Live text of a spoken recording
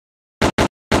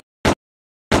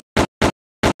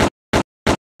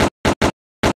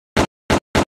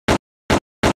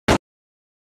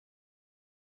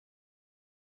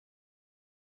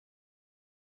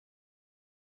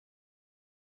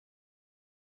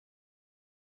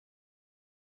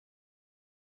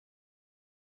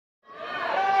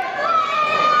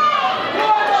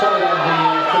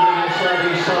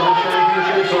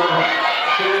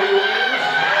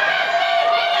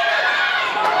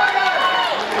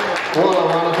What a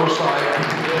wonderful sight.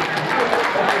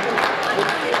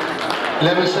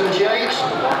 11:78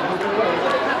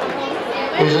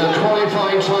 is a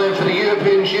qualifying time for the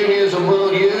European Juniors and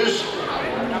World U's.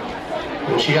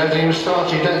 And she hasn't even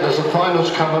started yet, as the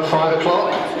finals come at 5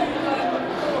 o'clock.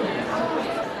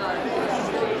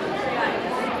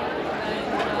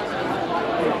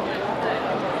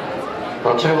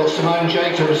 I'll tell you what, Simone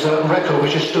Jacobs' record,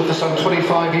 which has stood for some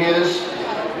 25 years,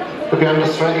 will be under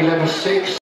threat,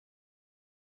 11:6.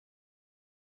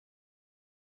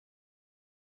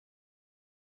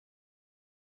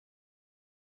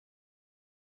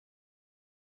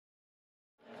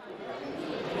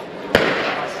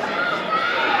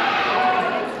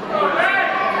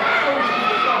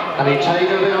 And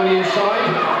Tagoe there on the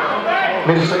inside,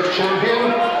 Middx champion.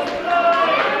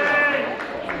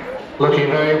 Looking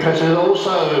very impressive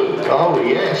also. Oh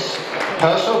yes,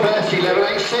 personal best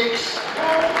 11:86.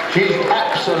 She's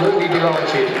absolutely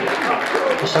delighted.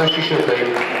 And so she should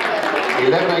be.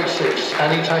 11:86,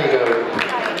 Annie Tagoe.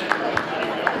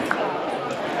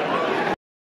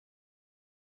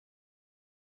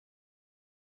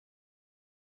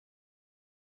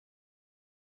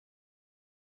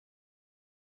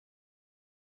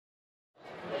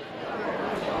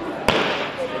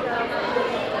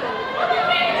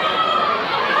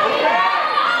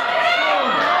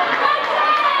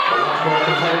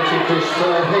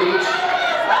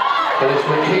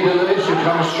 Eeles who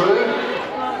comes through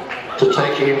to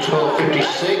take him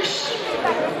 12:56.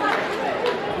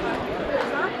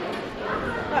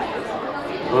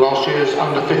 Last year's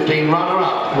under 15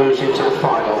 runner-up moves into the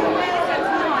final.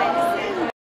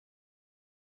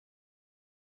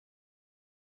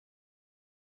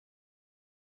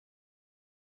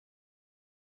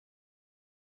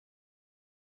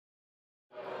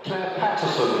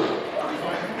 Paterson,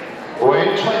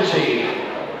 wearing 20.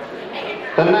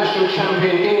 The national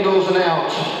champion indoors and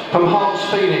out from Herts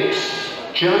Phoenix,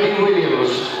 Jodie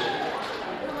Williams.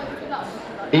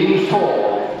 In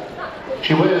 4,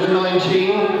 she wears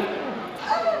 19.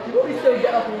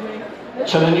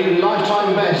 To the new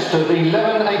lifetime best of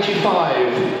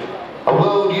 11:85, a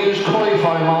World U's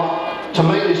qualifying mark to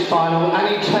make this final,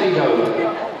 Annie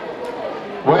Tagoe.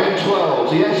 Wearing 12,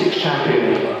 the Essex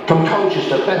champion from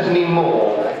Colchester, Bethanie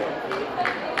Moore.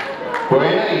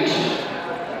 Wearing 8.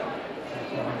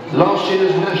 Last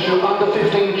year's national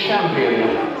under-15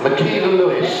 champion,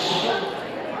 Lewis.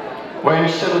 Wearing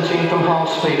 17 from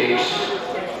Herts Phoenix,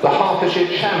 the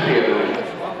Hertfordshire champion,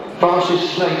 Francis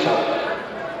Slater.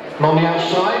 And on the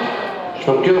outside,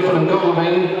 from Guildford and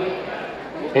Godalming,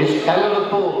 is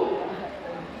Eleanor.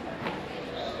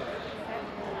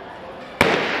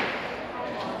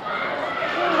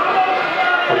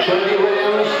 Jodie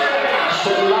Williams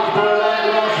set up for a lane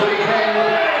last weekend.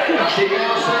 She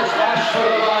now sets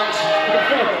Ashford alight.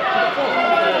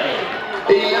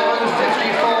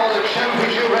 11:54, the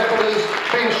championship record has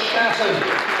been shattered.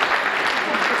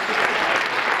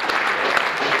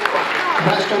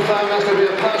 That's confirmed, that's going to be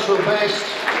a personal best.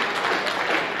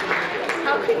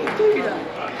 How can you do that?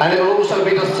 And it will also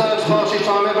be the third fastest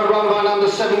time ever run by an under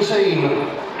 17.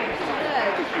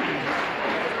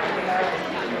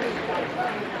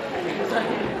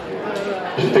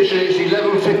 Officially it's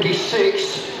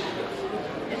 11:56.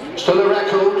 Still a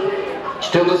record,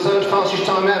 still the third fastest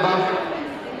time ever.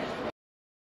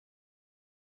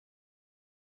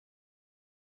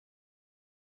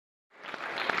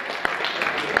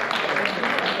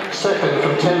 Second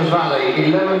from Thames Valley,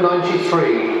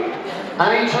 11:93,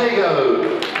 Annie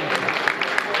Tagoe.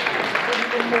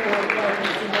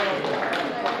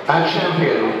 And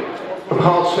champion from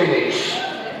Herts Phoenix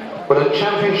with a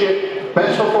championship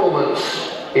best performance,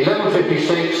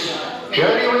 11:56,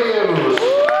 Jodie Williams.